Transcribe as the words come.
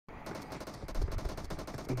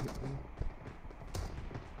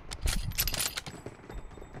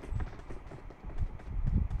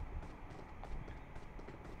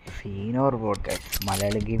Scene or what, guys?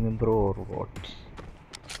 Malayali gaming pro or what?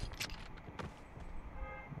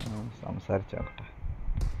 സംസാരിച്ചോട്ടെ.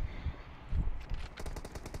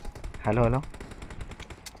 Hello hello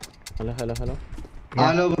hello hello hello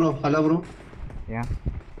hello bro. Hello bro. Yeah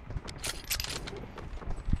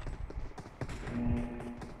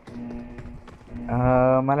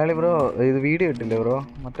Malayali bro, ഇത് video ഇട്ടില്ലേ bro?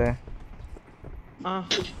 മറ്റേ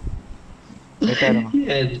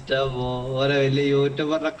എന്താ മോനെ വലിയ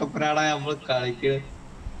യൂട്യൂബറിനൊക്കെ ഒപ്പരാടാ നമ്മള് കളിക്കുന്നത്.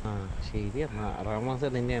 ശരി റാമോസ്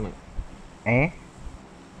തന്നെയാണ്.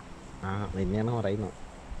 തന്നെയാണ് പറയുന്നത്.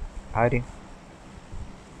 ആര്?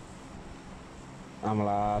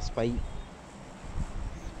 നമ്മളാ സ്പൈ.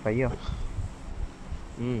 സ്പൈയോ?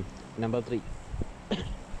 നമ്പർ 3.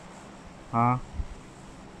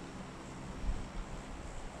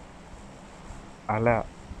 അല്ല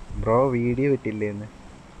ബ്രോ, വീഡിയോ ഇട്ടില്ലേന്ന്?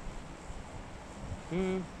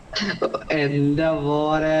 എന്താ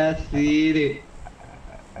മോനെ സീന്.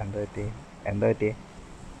 എന്താ പറ്റി?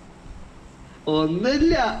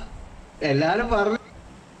 ഒന്നുമില്ല, എല്ലാരും പറഞ്ഞു.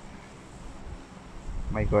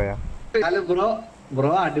 മൈക്കോയാ? ബ്രോ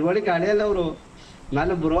ബ്രോ അടിപൊളി കളിയല്ല ബ്രോ.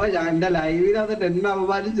 എന്നാലും ബ്രോ ഞാൻ എന്റെ ലൈവിൽ വന്നിട്ട് എന്നെ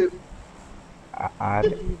അപമാനിച്ചു.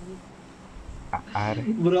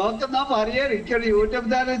 ബ്രോക്ക് എന്താ പറയാ, എനിക്കൊരു യൂട്യൂബ്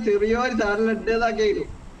ചാനൽ, ചെറിയൊരു ചാനൽ ഉണ്ട് എന്നൊക്കെ.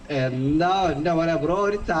 എന്താ എന്റെ പോലെ ബ്രോ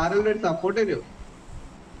ഒരു ചാനലിന് ഒരു സപ്പോർട്ട് തരുമോ?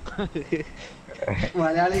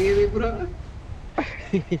 Malayali gaming bro.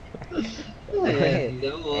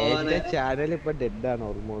 ചാനൽ ഇപ്പൊ ഡെഡ് ആണ്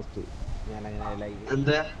ഓൾമോസ്റ്റ്. ഞാൻ അങ്ങനെ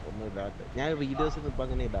ലൈവ് ഒന്നും ഇടാത്ത. ഞാൻ വീഡിയോസ് ഇപ്പൊ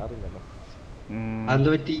അങ്ങനെ ഇടാറില്ലല്ലോ. എന്ത്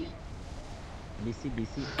പറ്റി? ബിസി.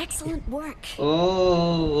 ഓ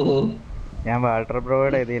ഞാൻ വാൾട്ടർ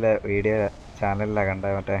ബ്രോയുടെ ഇതിലെ വീഡിയോ ചാനലിലാ കണ്ട.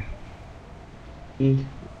 മറ്റേ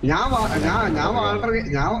ഞാൻ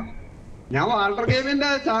വാൾട്ടർ ഗെയിമിന്റെ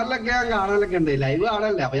ചാനലൊക്കെ ഞാൻ കാണലൊക്കെ ഉണ്ട്, ലൈവ്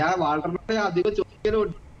കാണല്ലേ. അപ്പൊ ഞാൻ വാൾട്ടറിനോട് അധികം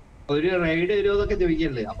ചോദിക്കലുണ്ട്, ഒരു റൈഡ് വരുമോന്നൊക്കെ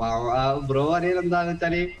ചോദിക്കല്ലേ. അപ്പൊ ബ്രോ അറിയാൻ എന്താന്ന്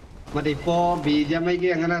വെച്ചാല് മറ്റേ ഇപ്പൊ BGMIക്ക്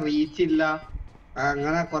അങ്ങനെ റീച്ച് ഇല്ല,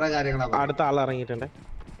 അങ്ങനെ കൊറേ കാര്യങ്ങളാണ്. അടുത്ത ആൾ ഇറങ്ങിയിട്ടുണ്ട്.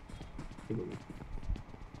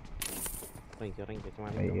 അയ്യോ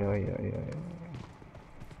അയ്യോ അയ്യോ.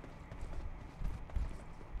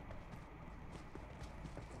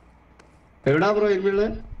 എവിടാ ബ്രോ വീട്ടില്?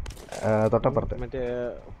 തൊട്ടപ്പുറത്ത്. മറ്റേ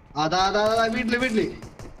അതാ വീട്ടില്.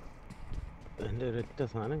 എന്റെ ഒരൊറ്റ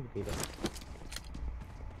സാധനം കിട്ടിയില്ല.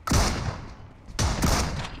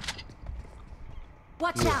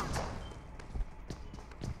 Watch out.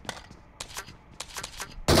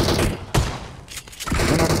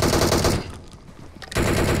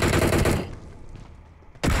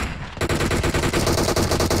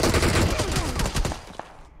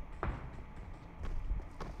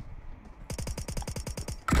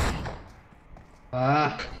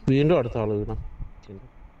 വീണ്ടും അടുത്ത ആള് വീണ.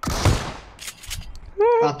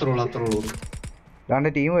 അത്രേ ഉള്ളൂ.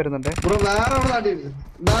 ടീം വരുന്നുണ്ട് ബ്രോ.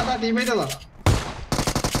 വേറെ ടീമേറ്റ്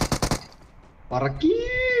പറക്കി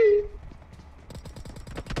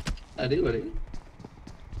അടിപൊളി.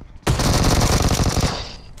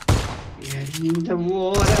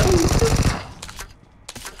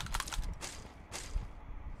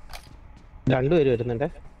 രണ്ടുപേര് വരുന്നുണ്ട്.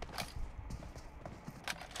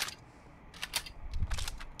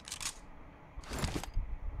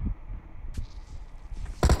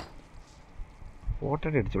 ഫോട്ടോ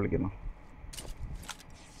അടിച്ചു വിളിക്കുന്നു.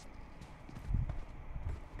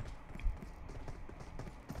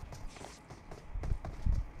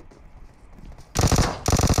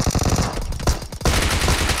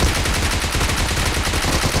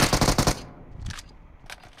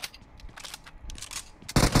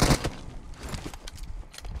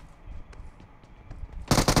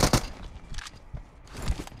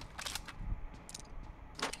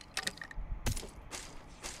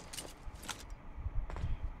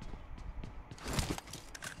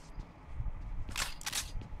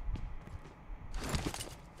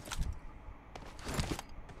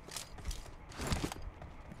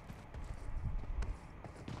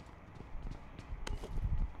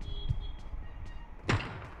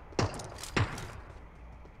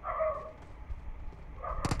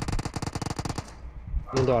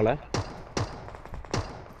 വീണ്ടും ആളെ.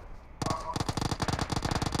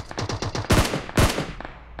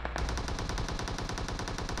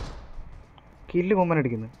 കില്ല് കൊമ്മൻ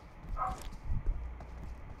അടിക്കുന്നു.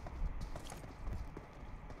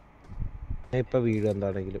 ഇപ്പൊ വീട്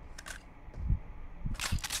എന്താണെങ്കിലും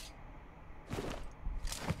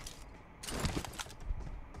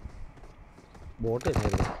ബോട്ട്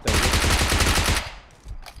തന്നെയായിരുന്നു.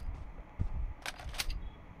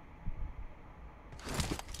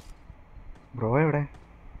 ബ്രോ എവിടെ?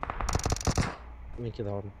 എനിക്ക്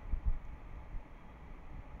തോന്നുന്നു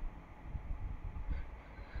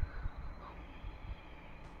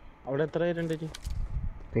അവിടെ എത്ര പേരുണ്ട് ഇനി?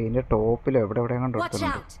 ഇതിന്റെ ടോപ്പിൽ എവിടെ എവിടെയും Watch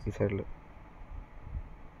കണ്ടെടുക്കുന്നുണ്ട് out. ഈ സൈഡിൽ.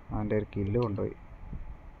 അവൻ്റെ ഒരു കില്ല് കൊണ്ടുപോയി.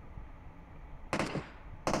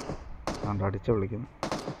 അതുകൊണ്ട് അടിച്ച് വിളിക്കുന്നു.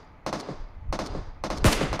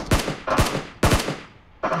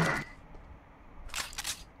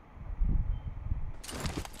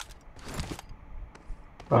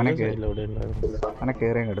 അവനെ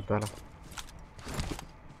കയറി അങ്ങ് എടുത്താലോ?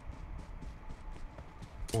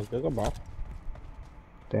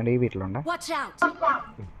 തേണ്ട ഈ വീട്ടിലുണ്ടേ. Watch out.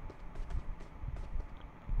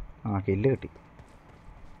 ആ കില്ല് കിട്ടി.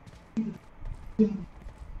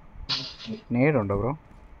 നേടുണ്ടോ ബ്രോ?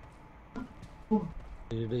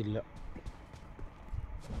 ഇല്ല.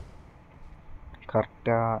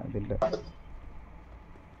 കറക്റ്റാ ഇതില്ല.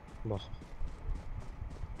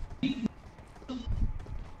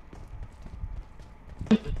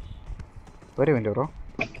 ഒരു മിനിറ്റ് ബ്രോ.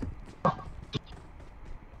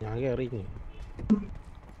 ഞാൻ കയറി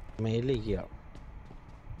മേലിലേക്ക്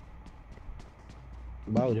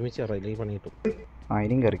ബാ ഒരുമിച്ച് കയറിയില്ലേ പണി കിട്ടും. ആ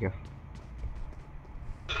ഇനിയും കയറിക്കോ.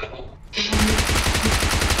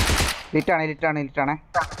 ലിറ്റാണേ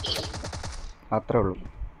അത്രേ ഉള്ളൂ.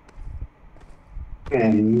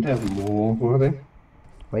 എന്റെ മോഹോദേ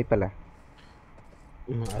വൈപ്പല്ലേ?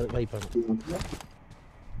 അത് വൈപ്പാണ്.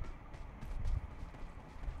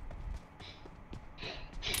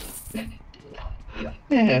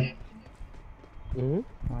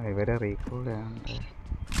 ഇവരെ റീകോൾ ചെയ്യാണ്ട്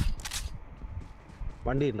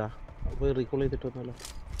വണ്ടി ഉണ്ടാ പോയി റീകോൾ ചെയ്തിട്ട് വന്നാലോ?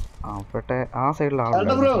 അവിടെ ആ സൈഡിൽ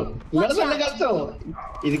ബ്രോ നിങ്ങൾ നല്ല കളിച്ചോ?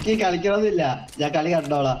 എനിക്ക് കളിക്കണമെന്നില്ല, ഞാൻ കളി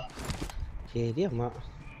കണ്ടോളാം. ശരി അമ്മ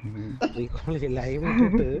റീകോൾ ലൈവ്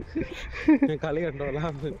ഇട്ടിട്ട് കളി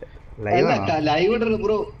കണ്ടോളാം. ലൈവ് ഇടരുത്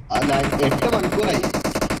ബ്രോ. 8 മണിക്കൂറായി.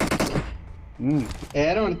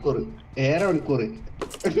 7 മണിക്കൂർ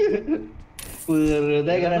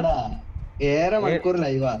വെറുതെ കരടാ. 7 മണിക്കൂർ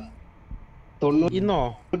ലൈവാ.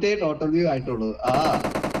 90 ടോട്ടൽ വ്യൂ ആയിട്ടുള്ളൂ.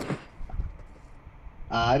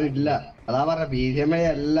 ആരുമില്ല. അതാ പറഞ്ഞ BGMI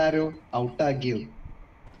എല്ലാരും ഔട്ടാക്കിയത്.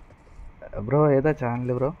 ബ്രോ ഏതാ ചാനൽ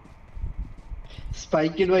ബ്രോ?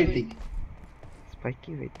 സ്പൈക്ക് വൈറ്റി.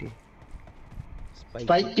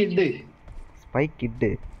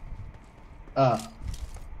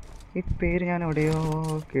 ഈ പേര് ഞാൻ എവിടെയോ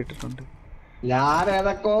കേട്ടിട്ടുണ്ട്. ഞാൻ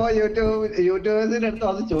ഏതൊക്കെ യൂട്യൂബേഴ്സിന്റെ അടുത്ത്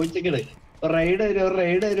അത് ചോദിച്ചിക്കണ്. റൈഡ്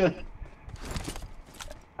വരുമോ?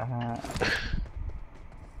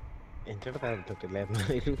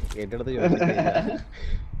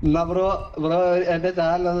 എന്നാ ബ്രോ എന്റെ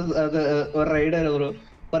ചാനൽ ഒരു റൈഡ് വരും ബ്രോ.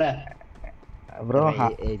 പോരാ ബ്രോ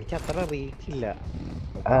എനിക്ക് അത്ര റീച്ച് ഇല്ല.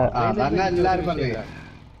 എല്ലാരും പറഞ്ഞു.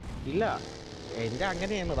 ഇല്ല എന്റെ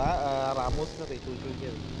അങ്ങനെയാണ് റാമോസിനെ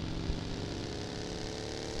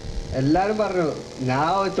എല്ലാരും പറഞ്ഞു.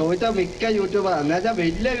 ഞാൻ ചോദിച്ചാ മിക്ക യൂട്യൂബർ എന്നുവെച്ചാ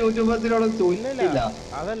വലിയ യൂട്യൂബേഴ്സിനോടും ചോദിച്ചില്ല.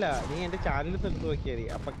 അതല്ല നീ എന്റെ ചാനലിൽ എടുത്ത് നോക്കിയാൽ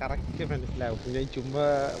അപ്പൊ കറക്റ്റ് മനസ്സിലാവും ഞാൻ ചുമ്മാ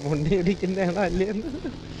മുണ്ടി അടിക്കുന്നതാണോ അല്ലേന്ന്.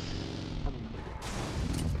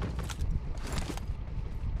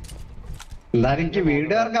 എന്തായാലും എനിക്ക്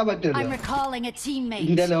വീഡിയോ ഇറക്കാൻ പറ്റുമല്ലോ. I'm recalling a teammate.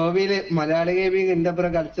 എന്റെ ലോബിയില് മലയാളി ഗെയിമിംഗ് എന്റെ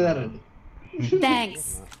അപ്പുറം കളിച്ചു തരുന്നുണ്ട്. Thanks.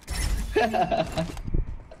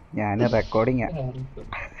 ഞാൻ റെക്കോർഡിംഗ്.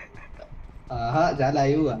 ഞാൻ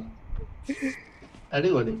ലൈവ്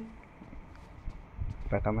അടിപൊളി.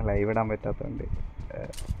 പെട്ടെന്ന് ലൈവ് ഇടാൻ പറ്റാത്തോണ്ട്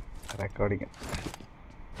റെക്കോർഡിംഗ്.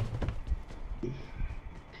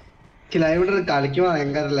 ലൈവ് ഇട കളിക്കുമ്പോ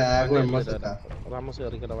ഭയങ്കര ലാഗ്. റാമോസ്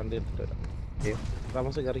കയറിക്കട വണ്ടി എടുത്തിട്ട് വരാം.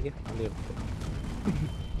 റാമോസ് കയറിക്ക വണ്ടി എടുത്തിട്ട്.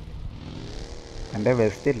 എന്റെ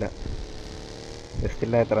വെസ്റ്റ് ഇല്ല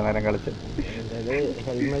എത്ര നേരം കളിച്ച്.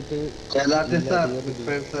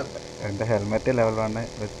 എന്റെ ഹെൽമെറ്റ് ലെവൽ 1,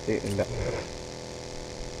 വെസ്റ്റ് ഇല്ല.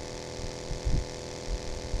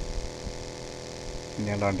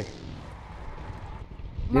 ഇനിയുണ്ടോ വണ്ടി?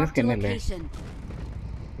 ഇതിന് സ്കിന്നില്ലേ?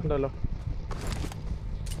 ഉണ്ടല്ലോ.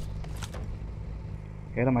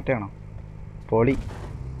 ഏതാ മറ്റേ ആണോ? പോളി.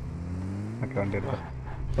 ഓക്കെ വണ്ടി എടുത്തോ.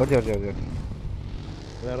 ഓടി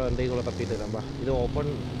വേറെ വണ്ടി കൂടെ തപ്പിയിട്ട് തരാം. ഇത് ഓപ്പൺ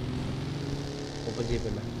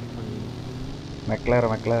ചെയ്യില്ല. മെക്ലാറ്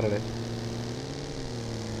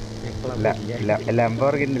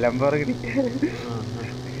ലംബോർഗിനി ഇല്ല.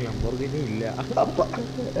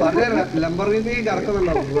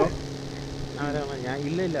 ആരാണ് ഞാൻ?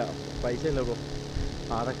 ഇല്ല പൈസ ഇല്ല ബ്രോ.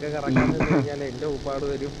 അതൊക്കെ കറക്കാൻ കഴിഞ്ഞാൽ എന്റെ ഉപ്പാട്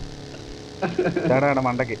വരും.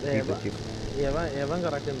 മണ്ടക്ക് എവൻ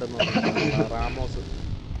കറക്കുണ്ടെന്നോ റാമോസ്.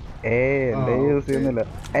 എന്റെ യൂസ് ചെയ്യുന്നില്ല.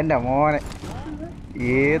 എന്റെ മോനെ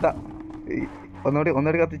ഏതാ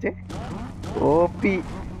ഒന്നുകൂടി കത്തിച്ചേ. ഓപ്പി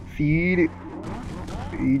സീല്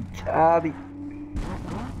ജാതി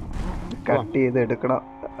കട്ട് ചെയ്ത് എടുക്കണം.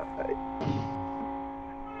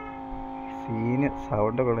 Scene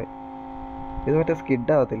sound കൊള്ളേ. ഇത് മറ്റേ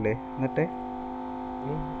സ്കിഡ് ആവത്തില്ലേ എന്നിട്ട്?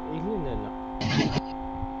 ഇല്ല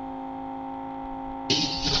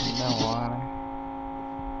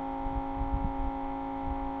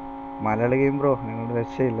മലയാള ഗെയിം ബ്രോ, നിങ്ങളുടെ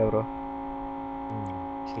രക്ഷയില്ല ബ്രോ.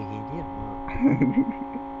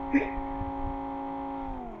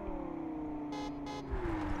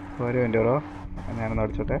 ഒരു മിനിറ്റ് ബ്രോ, ഞാനൊന്ന്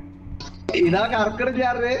അടിച്ചോട്ടെ. ഇതാ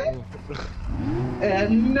കറക്കടിച്ചാറ്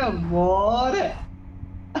എന്നെ മോനെ.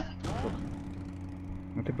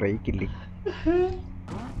 എന്നിട്ട് ബ്രേക്ക് ഇല്ലേ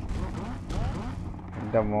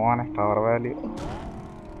എന്റെ മോനെ? പവർ വാല്യൂ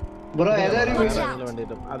ബ്രോ ഏതൊരു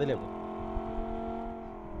അതിലേ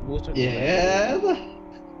ഏതാ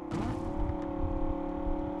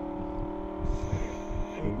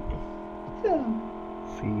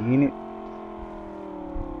സീന്.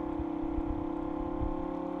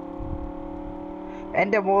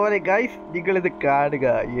 എന്റെ മോനെ ഗൈസ്, നിങ്ങളിത് കാണുക.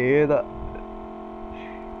 ഏതാ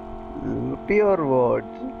പ്യുവർ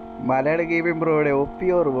വാച്ച് മലയാള ഗെയിമിംഗ് ബ്രോയുടെ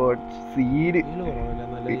പ്യുവർ വാച്ച് സീന്.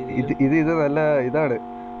 ഇത് നല്ല ഇതാണ്,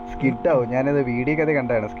 സ്കിഡാവും. ഞാനത് വീഡിയോ കഥ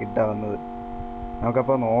കണ്ടാണ് സ്കിഡാവുന്നത്.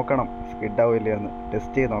 നമുക്കപ്പോൾ നോക്കണം സ്കിഡാവില്ല എന്ന്,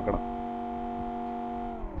 ടെസ്റ്റ് ചെയ്ത് നോക്കണം.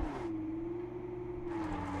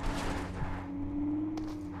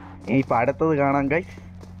 ഇപ്പൊ അടുത്തത് കാണാം ഗൈസ്.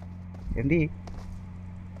 എന്തി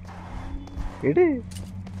ഇട്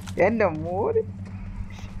എന്റെ മോന്.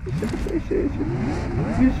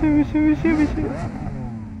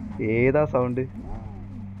 ഏതാ സൗണ്ട്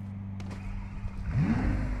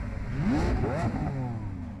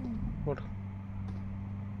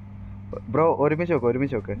ബ്രോ? ഒരുമിച്ച്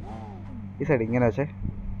നോക്ക്. ഈ സൈഡ് ഇങ്ങനെ വെച്ചേ.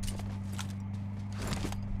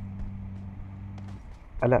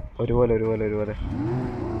 അല്ല, ഒരുപോലെ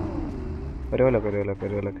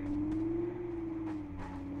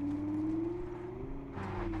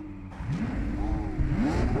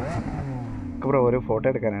ബ്രോ ഒരു ഫോട്ടോ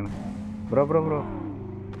എടുക്കാനാണ് ബ്രോ.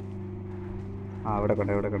 ആ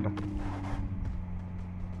ഇവിടെ കണ്ട.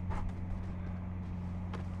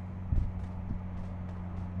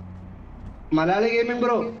 മലയാളി ഗെയിമിംഗ്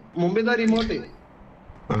ബ്രോ, മുമ്പിൽ റിമോട്ട്.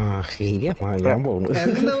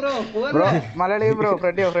 Bro Malayali bro,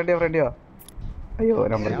 ഫ്രണ്ടിയോ? അയ്യോ,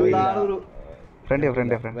 നമ്പർ ഫ്രണ്ടിയോ?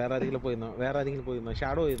 വേറെ ആരെങ്കിലും പോയിരുന്നോ?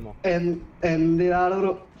 ഷാഡോ പോയിരുന്നോ? എന്തിനാണ്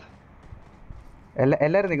ബ്രോ?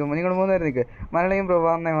 എല്ലാരും നിൽക്കും, നിങ്ങൾ 3 പേര് നിൽക്ക്. മലയാളിയും ബ്രോ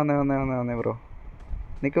വന്നേ ബ്രോ,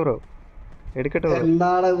 നിക്ക് ബ്രോ, എടുക്കട്ടെ ബ്രോ.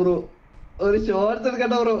 എന്താണ് ബ്രോ, ഒരു ഷോർട്സ്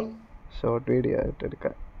എടുക്കട്ടെ ബ്രോ? ഷോർട്ട് വീഡിയോ ആയിട്ട്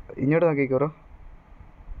എടുക്കാം. ഇങ്ങോട്ട് നോക്കിക്കോ ബ്രോ.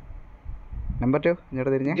 നമ്പർ 2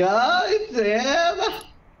 ഇങ്ങോട്ട് തിരിഞ്ഞേ.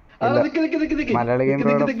 മലയാളി ഗെയിം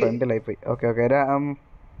ബ്രോയുടെ ഫ്രണ്ടിലായി പോയി. ഓക്കെ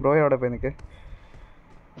ബ്രോ അവിടെ പോയി നിക്ക്.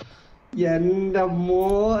 എന്റെ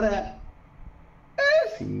മോനെ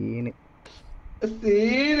സീന്.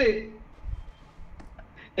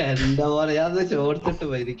 എന്താ പറയാ, ഷോർട്സ് ഇട്ട്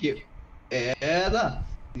മരിക്കും. ഏതാ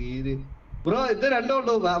സീന് ബ്രോ? ഇത് രണ്ടും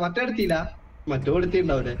ഉണ്ടോ? മറ്റേ എടുത്തില്ല? മറ്റോ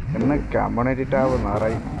എടുത്തിണ്ടാവൂലേ? എന്നാ കമ്മ്യൂണിറ്റി ടാബ്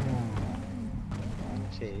നാറായി.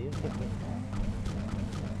 ശരി,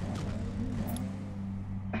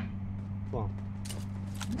 പോ.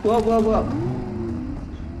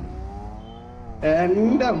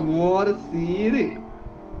 എന്റെ മോനെ സീന്.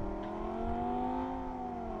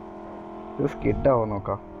 സ്കിഡാവോ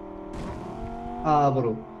നോക്കാം. ആ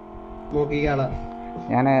ബ്രോ നോക്കിക്കാളാ.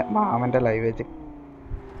 ഞാന് മാമന്റെ ലൈവ് വെച്ച്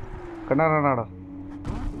കണ്ടാടാ.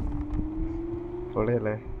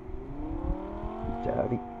 പൊളിയല്ലേ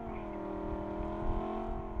ജാതി.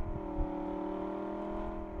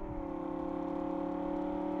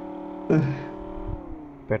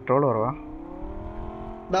 പെട്രോൾ കുറവാ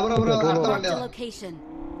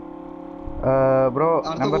ബ്രോ.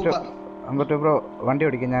 നമ്പർ 2 ബ്രോ വണ്ടി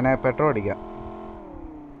ഓടിക്കാം. ഞാൻ പെട്രോൾ അടിക്കാം.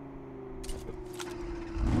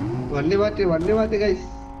 വണ്ടി മാറ്റി ഗൈസ്.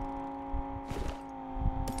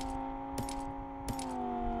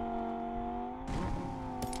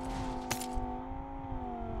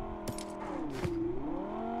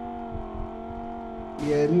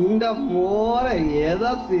 എന്റെ മോനെ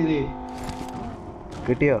ഏതാ സീന്?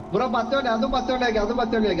 കിട്ടിയോ ബ്രോ? അതും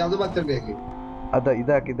പച്ചവണ്ടിയാക്കി. അതാ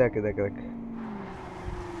ഇതാക്കി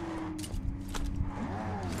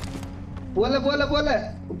പോലെ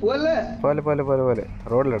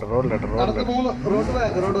റോഡിലിട്ട് റോഡ്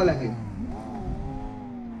പോലാക്കി.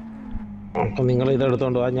 അപ്പൊ നിങ്ങൾ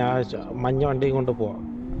ഇതെടുത്തോണ്ട് പോവാ, ഞാൻ മഞ്ഞ വണ്ടിയും കൊണ്ട് പോവാ.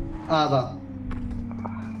 അതാ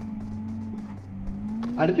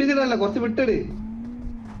അടുപ്പിച്ചിട്ടല്ല, കുറച്ച് വിട്ടിട്.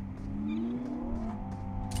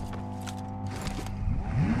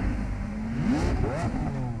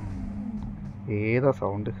 ഏതാ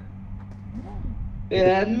സൗണ്ട്?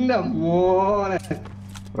 എന്റെ മോനെ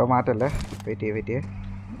ബ്രോ മാറ്റല്ലേ വെയിറ്റ് ചെയ്യേ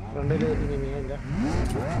ഫ്രണ്ടില് ഇല്ല.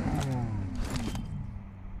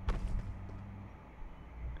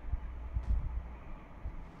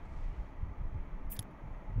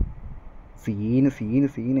 സീന്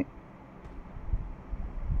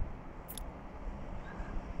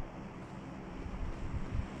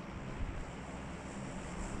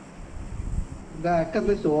ഇതൊക്കെ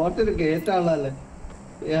ഷോർട്ടിന് കേട്ടാളല്ലേ.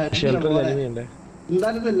 ഷെൽട്ടറിൽ അനിമയുണ്ട്.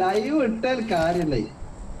 എന്തായാലും ലൈവ് ഇട്ടാൽ കാര്യമില്ല.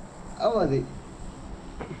 അത് മതി.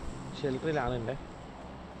 ഷെൽട്ടറിൽ ആളുണ്ട്.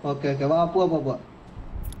 ഓക്കെ വാ പോവാ.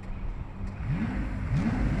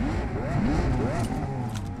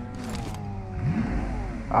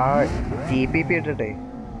 ആ TPP ഇട്ടിട്ടെ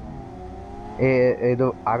ഇത്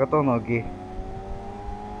അകത്തോ നോക്കി.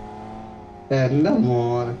 എന്റെ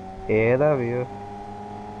മോനെ ഏതാ വ്യൂ?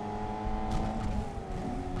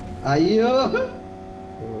 അയ്യോ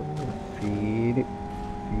സീന്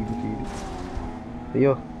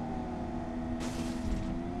അയ്യോ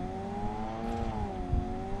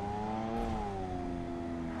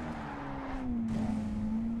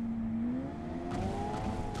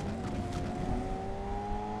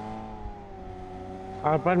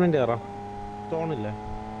അപ്പാർട്ട്മെന്റ് കയറാം. തോണില്ലേ?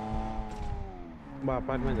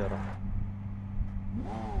 അപ്പാർട്ട്മെന്റ് കയറാം.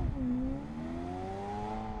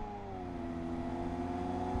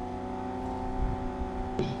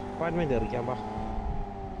 അപ്പാർട്ട്മെന്റ് കയറിക്കാം.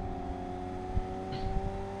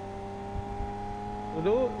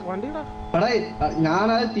 ഒരു വണ്ടിടാ.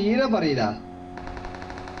 ഞാനത് തീരെ പറയില്ല.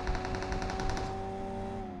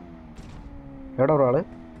 എവിടെ ഒരാള്?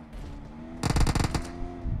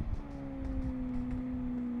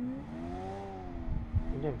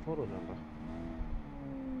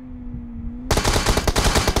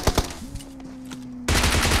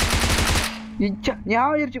 ഞാൻ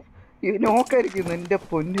വിചാരിച്ചു നോക്കായിരിക്കുന്നു. എന്റെ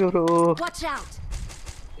പൊന്നൂറോ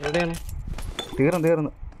എവിടെയാണ്?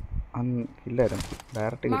 തീർന്നു ഇല്ലായിരുന്നു.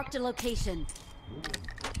 Direct Marked a location.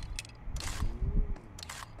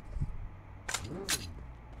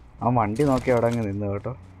 ആ വണ്ടി നോക്കി അവിടെ അങ്ങ് നിന്ന്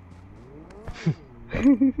കേട്ടോ.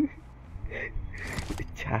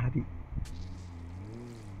 ചാതി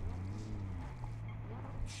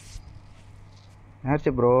ഞാൻ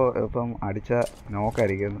ബ്രോ ഇപ്പം അടിച്ച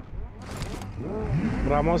നോക്കായിരിക്കുന്നു.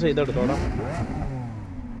 റാമോസ് ഇതെടുത്തോടാ.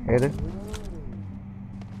 ഏത്?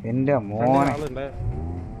 എന്റെ മോനെ ആളുണ്ട്.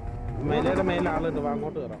 മേലെ ആളുണ്ട്.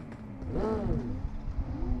 അങ്ങോട്ട് കയറാം.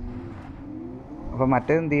 അപ്പൊ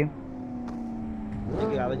മറ്റേതെന്ത് ചെയ്യും?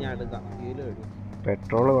 അത് ഞാൻ എടുക്കാം.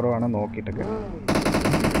 പെട്രോള് കുറവാണ് നോക്കിയിട്ടൊക്കെ.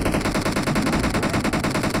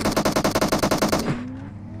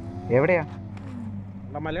 എവിടെയാ?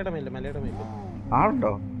 മലയുടെ മേലെ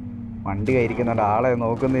ആളുണ്ടോ? വണ്ടി കയറിക്കുന്നുണ്ട്. ആളെ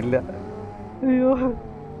നോക്കുന്നില്ല. അയ്യോ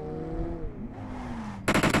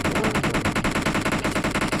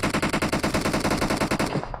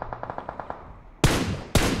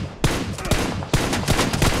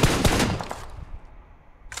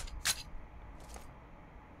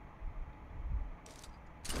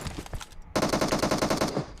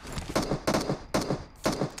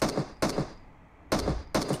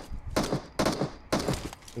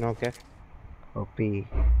ഓക്കെ. ഒപ്പി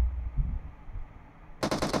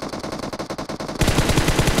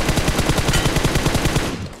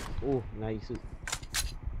ഓ നൈസ്.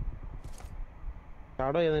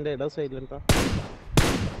 ഷാഡോ ചെയ്തതിന്റെ ഇട സൈഡിലെന്താ?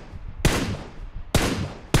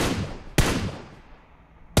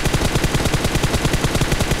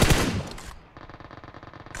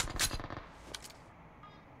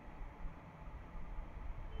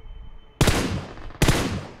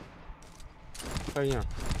 കഴിഞ്ഞോ?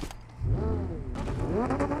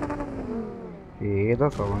 ഏതാ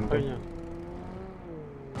സൗണ്ട്? കഴിഞ്ഞോ?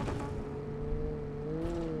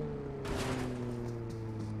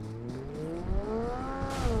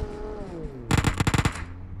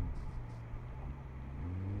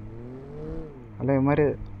 അല്ല ഇവന്മാര്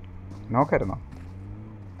നോക്കായിരുന്നോ?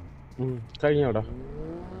 കഴിഞ്ഞോടാ.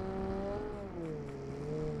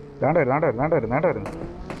 വേണ്ടായിരുന്നു.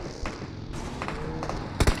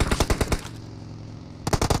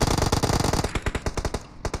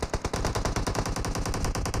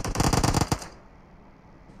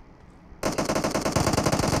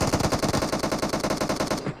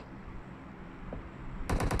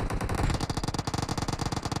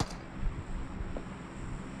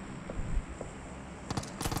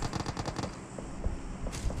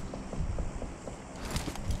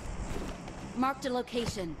 Marked a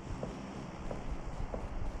location.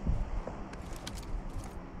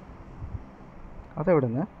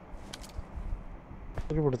 അതെവിടുന്ന്?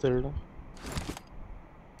 ഒരു പിടുത്തമില്ല.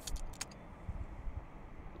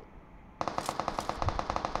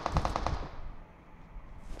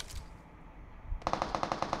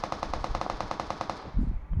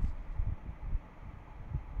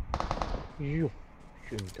 അയ്യോ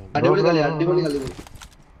അടിപൊളി കളി അടിപൊളി കളി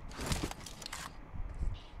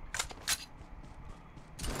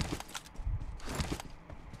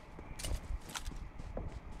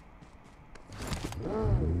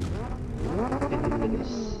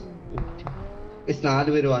നാല്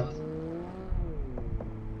പേര് വാച്ച്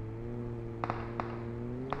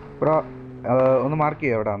ബ്രോ ഒന്ന് മാർക്ക്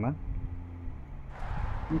ചെയ്യാം എവിടാന്ന്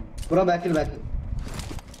ബ്രോ ബാക്കിൽ ബാക്കിൽ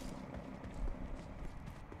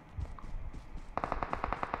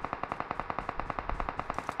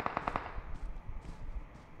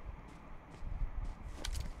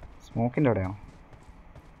സ്മോക്കിന്റെ അവിടെയാണോ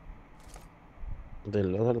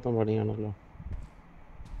ഇതെല്ലാ സ്ഥലത്തും പണിയാണല്ലോ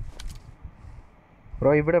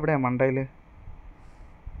ബ്രോ ഇവിടെ എവിടെയാ മണ്ടയില്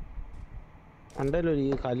അണ്ടല്ലോ ഈ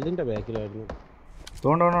കല്ലിന്റെ ബാക്കിലായിരുന്നു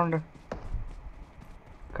തോണ്ട്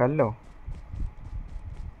കല്ലോ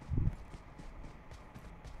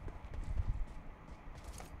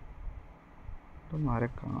ആരെ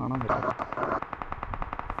കാണാൻ പറ്റില്ല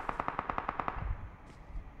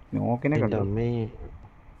നോക്കിനെ കണ്ടോ അമ്മേ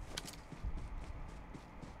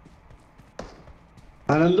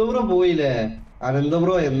അനന്തപുരം പോയില്ലേ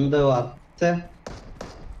അനന്തപുരം എന്ത് വച്ച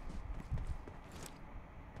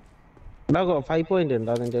 5 പോയിന്റ്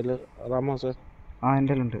ഉണ്ടോ അതിന്റെ റാമോസ്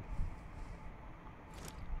എൻ്റെ ഉണ്ട്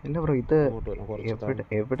ഇല്ല ബ്രോ ഇത് കുറച്ച്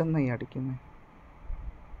എവിടെ ഈ അടിക്കുന്നത്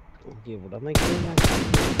ഇവിടെ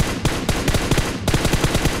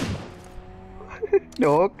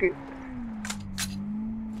നോക്ക്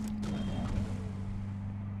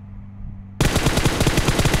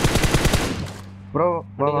ബ്രോ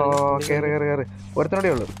കേറ് ഒരുത്തനോടെ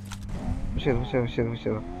ഉള്ളു പക്ഷേ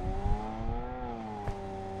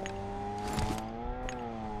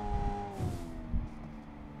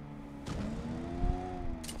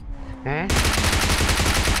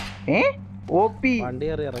വണ്ടി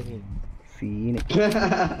കയറി ഇറങ്ങി സീന്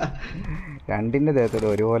രണ്ടിന്റെ ദേഹത്തോട്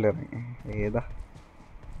ഒരുപോലെ ഇറങ്ങി ഏതാ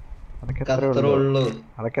അതൊക്കെ അത്രേ ഉള്ളൂ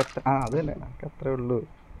അതൊക്കെ അത് തന്നെ അതൊക്കെ അത്രേ ഉള്ളൂ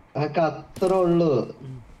അത്രേ ഉള്ളൂ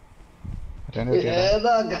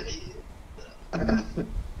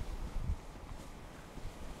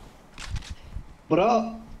ബ്രോ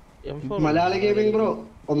മലയാളി ഗെയിമിംഗ് ബ്രോ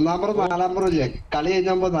 1-ാം പുറം 4-ാം പുറം ഇല്ലേ കളി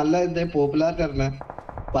കഴിഞ്ഞപ്പോ നല്ല എന്തേ പോപ്പുലാരിറ്റി അറിഞ്ഞ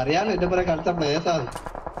പറയാനോ എന്റെ പുറം കളിച്ച പ്ലേസാണ്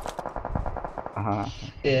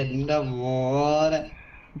എന്റെ മോനെ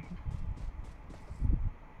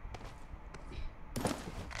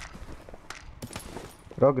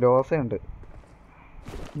ബ്രോ ഗ്രോസ ഉണ്ട്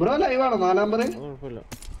ബ്രോ ലൈവാണോ 4-ാം പുറം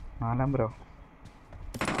 4-ാം ബ്രോ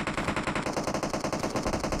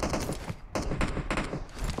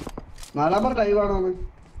 4-ാം പുറം ലൈവാണോ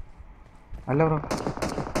അല്ല ബ്രോ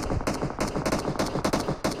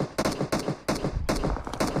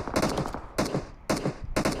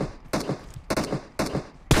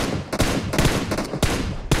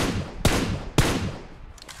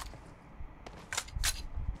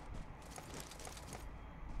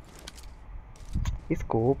ഈ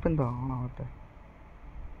സ്കോപ്പ് എന്താണോ അവിടുത്തെ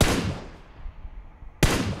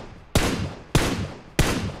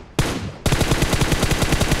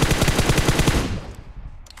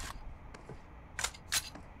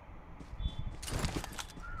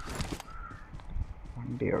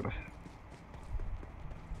വണ്ടിയോടെ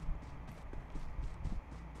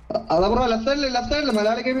അതാ ബ്രോ ലെഫ്റ്റ് സൈഡില്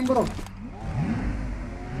മലയാളി ഗെയിമിംഗ് ബ്രോ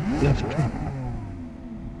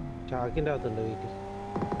ചാക്കിന്റെ അകത്തുണ്ട് വീട്ടിൽ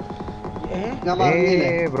ഞാൻ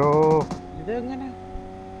പറഞ്ഞില്ലേ ബ്രോ ഇതെങ്ങനെ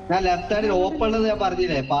ഞാൻ ലെഫ്റ്റ് സൈഡിൽ ഓപ്പൺ ഉള്ളത് ഞാൻ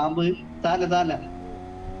പറഞ്ഞില്ലേ പാമ്പ് താല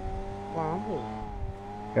പാമ്പോ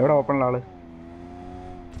എവിടെ ഓപ്പണിലുള്ള ആള്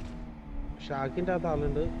ഷാക്കിന്റെ അകത്ത്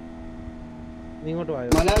ആളുണ്ട് നീ ഇങ്ങോട്ട് വായോ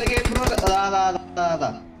മലയാളി ഗെയിമിംഗ് ബ്രോ അതാ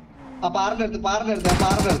ആ പാറിന്റെ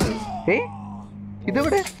അടുത്ത്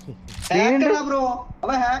ഇതെവിടെ ഹാക്കറാ ബ്രോ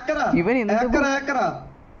അവൻ ഹാക്കറാ ഇവൻ ഹാക്കറാ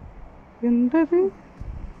എന്തത്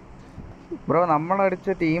ബ്രോ നമ്മളടിച്ച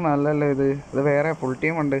ടീം അല്ലല്ലോ ഇത് വേറെ ഫുൾ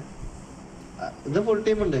ടീം ഉണ്ട് ഇത് ഫുൾ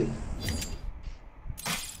ടീം ഉണ്ട്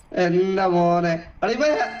എന്റെ മോനെ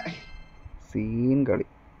സീൻ കളി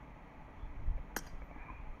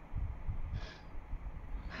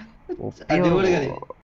അടിപൊളി കളി